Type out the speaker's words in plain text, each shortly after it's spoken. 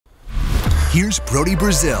Here's Brody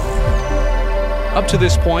Brazil. Up to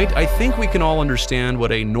this point, I think we can all understand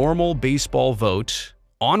what a normal baseball vote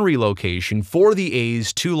on relocation for the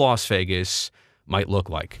A's to Las Vegas might look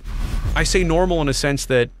like. I say normal in a sense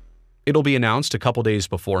that it'll be announced a couple days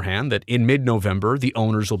beforehand that in mid-November, the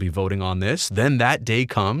owners will be voting on this. Then that day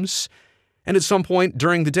comes, and at some point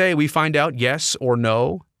during the day, we find out yes or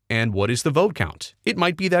no, and what is the vote count. It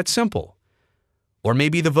might be that simple. Or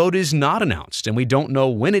maybe the vote is not announced, and we don't know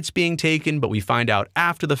when it's being taken, but we find out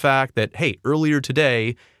after the fact that, hey, earlier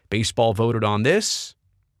today, baseball voted on this,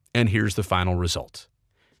 and here's the final result.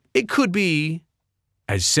 It could be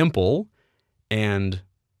as simple and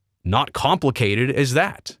not complicated as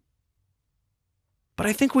that. But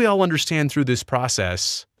I think we all understand through this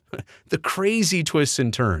process the crazy twists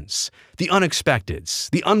and turns, the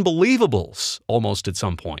unexpecteds, the unbelievables almost at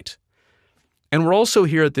some point. And we're also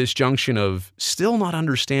here at this junction of still not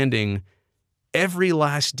understanding every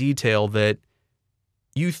last detail that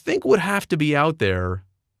you think would have to be out there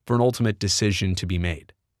for an ultimate decision to be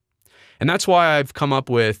made. And that's why I've come up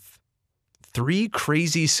with 3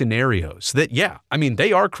 crazy scenarios that, yeah, I mean,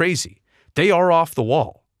 they are crazy. They are off the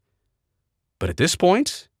wall. But at this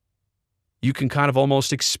point, you can kind of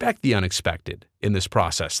almost expect the unexpected in this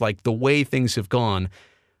process, like the way things have gone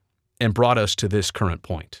and brought us to this current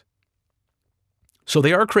point. So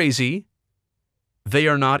they are crazy. They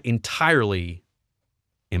are not entirely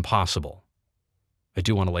impossible. I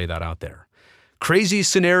do want to lay that out there. Crazy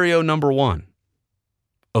scenario number 1.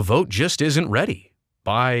 A vote just isn't ready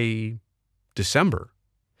by December.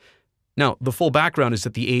 Now, the full background is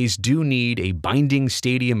that the A's do need a binding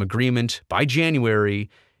stadium agreement by January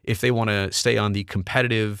if they want to stay on the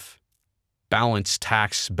competitive balanced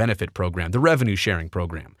tax benefit program, the revenue sharing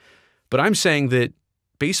program. But I'm saying that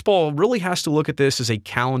baseball really has to look at this as a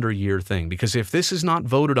calendar year thing, because if this is not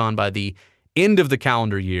voted on by the end of the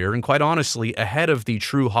calendar year, and quite honestly, ahead of the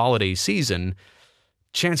true holiday season,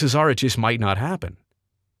 chances are it just might not happen.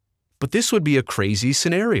 But this would be a crazy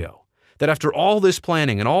scenario, that after all this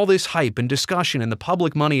planning and all this hype and discussion and the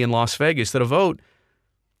public money in Las Vegas, that a vote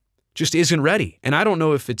just isn't ready. And I don't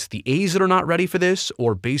know if it's the A's that are not ready for this,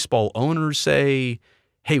 or baseball owners say,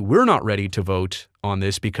 hey, we're not ready to vote on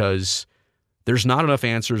this because there's not enough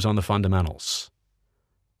answers on the fundamentals,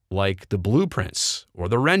 like the blueprints or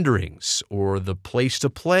the renderings or the place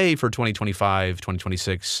to play for 2025,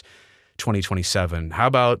 2026, 2027. How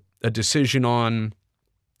about a decision on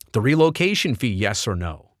the relocation fee, yes or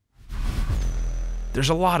no? There's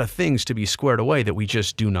a lot of things to be squared away that we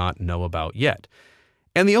just do not know about yet.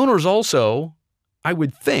 And the owners also, I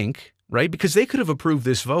would think, right, because they could have approved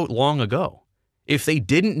this vote long ago. If they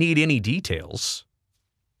didn't need any details,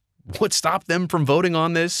 what stopped them from voting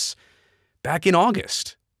on this back in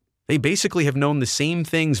August? They basically have known the same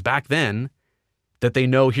things back then that they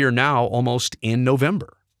know here now almost in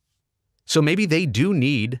November. So maybe they do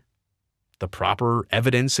need the proper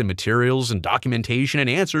evidence and materials and documentation and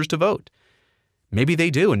answers to vote. Maybe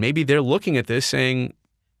they do, and maybe they're looking at this saying,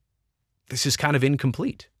 this is kind of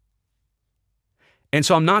incomplete. And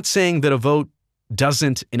so I'm not saying that a vote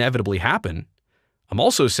doesn't inevitably happen. I'm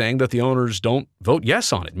also saying that the owners don't vote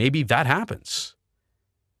yes on it. Maybe that happens.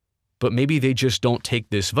 But maybe they just don't take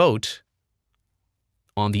this vote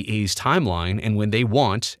on the A's timeline and when they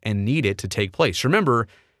want and need it to take place. Remember,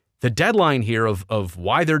 the deadline here of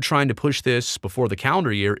why they're trying to push this before the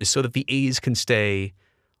calendar year is so that the A's can stay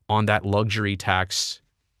on that luxury tax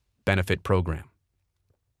benefit program.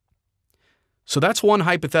 So that's one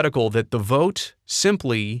hypothetical, that the vote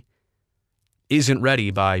simply isn't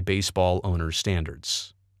ready by baseball owners'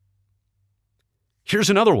 standards. Here's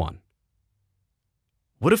another one.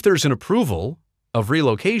 What if there's an approval of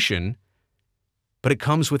relocation, but it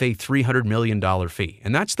comes with a $300 million fee?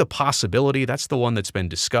 And that's the possibility. That's the one that's been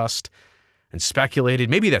discussed and speculated.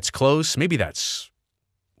 Maybe that's close. Maybe that's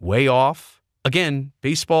way off. Again,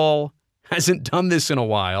 baseball hasn't done this in a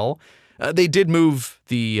while. They did move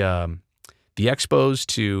the Expos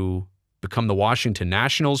to become the Washington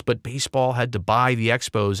Nationals, but baseball had to buy the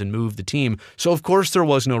Expos and move the team. So, of course, there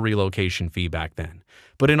was no relocation fee back then.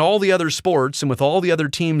 But in all the other sports and with all the other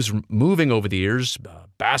teams moving over the years,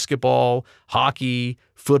 basketball, hockey,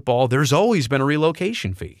 football, there's always been a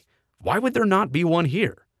relocation fee. Why would there not be one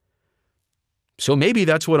here? So maybe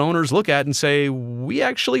that's what owners look at and say, we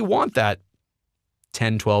actually want that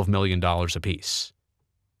 $10, $12 million apiece.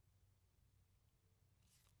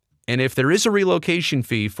 And if there is a relocation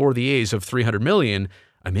fee for the A's of $300 million,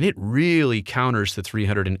 I mean, it really counters the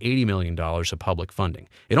 $380 million of public funding.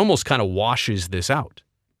 It almost kind of washes this out.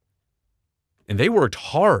 And they worked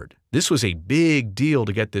hard. This was a big deal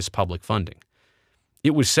to get this public funding.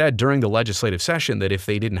 It was said during the legislative session that if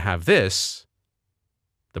they didn't have this,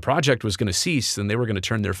 the project was going to cease and they were going to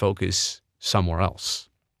turn their focus somewhere else.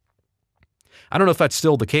 I don't know if that's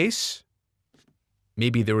still the case.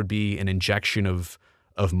 Maybe there would be an injection of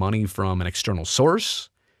money from an external source.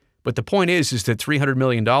 But the point is that $300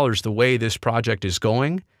 million, the way this project is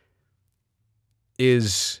going,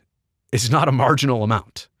 is not a marginal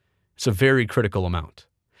amount. It's a very critical amount.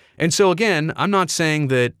 And so again, I'm not saying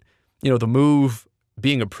that, the move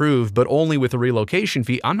being approved, but only with a relocation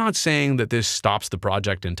fee, I'm not saying that this stops the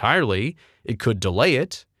project entirely. It could delay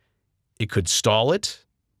it. It could stall it.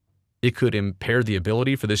 It could impair the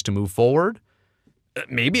ability for this to move forward.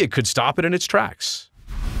 Maybe it could stop it in its tracks.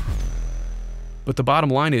 But the bottom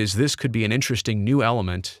line is this could be an interesting new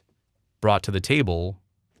element brought to the table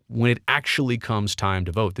when it actually comes time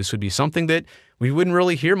to vote. This would be something that we wouldn't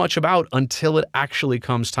really hear much about until it actually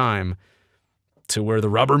comes time to where the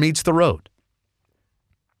rubber meets the road.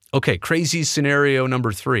 Okay, crazy scenario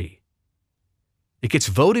number 3. It gets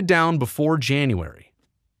voted down before January,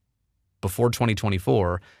 before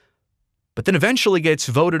 2024, but then eventually gets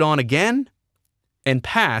voted on again and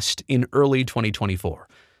passed in early 2024.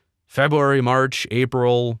 February, March,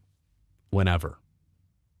 April, whenever.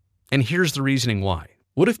 And here's the reasoning why.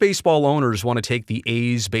 What if baseball owners want to take the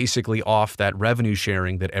A's basically off that revenue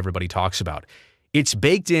sharing that everybody talks about? It's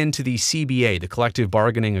baked into the CBA, the collective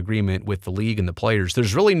bargaining agreement with the league and the players.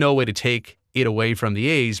 There's really no way to take it away from the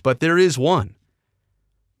A's, but there is one.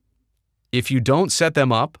 If you don't set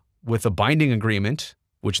them up with a binding agreement,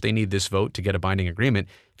 which they need this vote to get a binding agreement,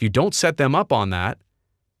 if you don't set them up on that,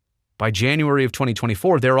 by January of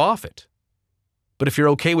 2024, they're off it. But if you're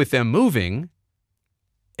okay with them moving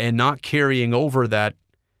and not carrying over that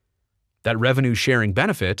revenue sharing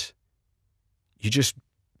benefit, you just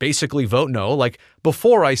basically vote no. Like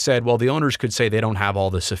before I said, well, the owners could say they don't have all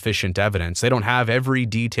the sufficient evidence. They don't have every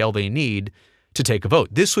detail they need to take a vote.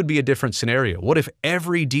 This would be a different scenario. What if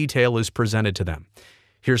every detail is presented to them?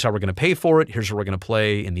 Here's how we're going to pay for it. Here's where we're going to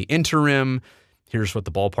play in the interim. Here's what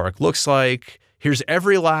the ballpark looks like. Here's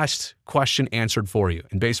every last question answered for you.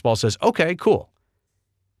 And baseball says, okay, cool.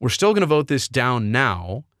 We're still going to vote this down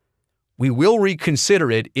now. We will reconsider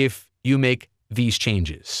it if you make these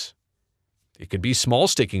changes. It could be small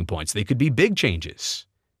sticking points. They could be big changes.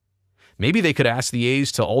 Maybe they could ask the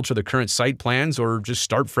A's to alter the current site plans or just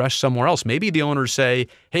start fresh somewhere else. Maybe the owners say,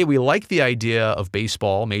 hey, we like the idea of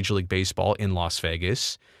baseball, Major League Baseball in Las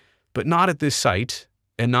Vegas, but not at this site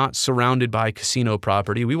and not surrounded by casino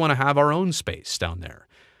property. We want to have our own space down there.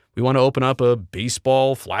 We want to open up a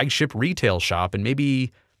baseball flagship retail shop, and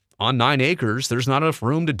maybe on 9 acres, there's not enough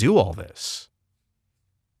room to do all this.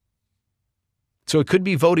 So it could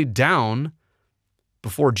be voted down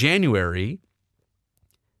before January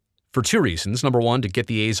for 2 reasons. Number 1, to get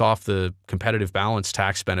the A's off the competitive balance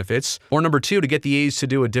tax benefits, or number 2, to get the A's to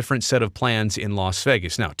do a different set of plans in Las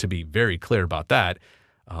Vegas. Now, to be very clear about that,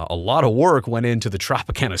 a lot of work went into the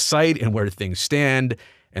Tropicana site and where things stand,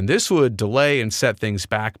 and this would delay and set things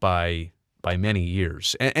back by many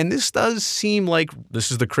years. And this does seem like this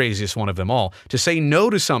is the craziest one of them all. To say no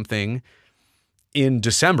to something in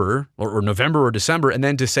December or November or December, and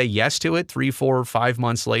then to say yes to it 3, 4, 5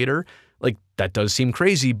 months later, like that does seem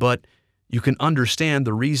crazy, but you can understand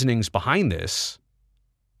the reasonings behind this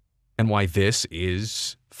and why this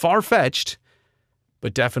is far-fetched,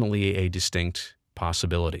 but definitely a distinct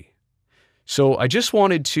possibility. So I just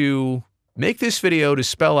wanted to make this video to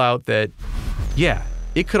spell out that, yeah,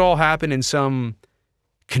 it could all happen in some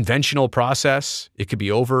conventional process. It could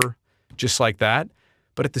be over just like that.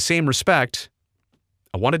 But at the same respect,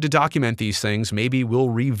 I wanted to document these things. Maybe we'll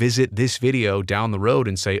revisit this video down the road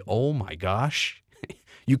and say, oh my gosh,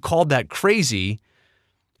 you called that crazy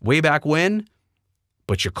way back when,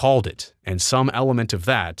 but you called it. And some element of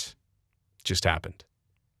that just happened.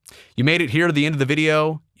 You made it here to the end of the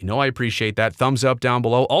video. You know I appreciate that. Thumbs up down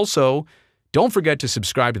below. Also, don't forget to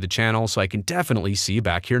subscribe to the channel so I can definitely see you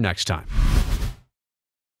back here next time.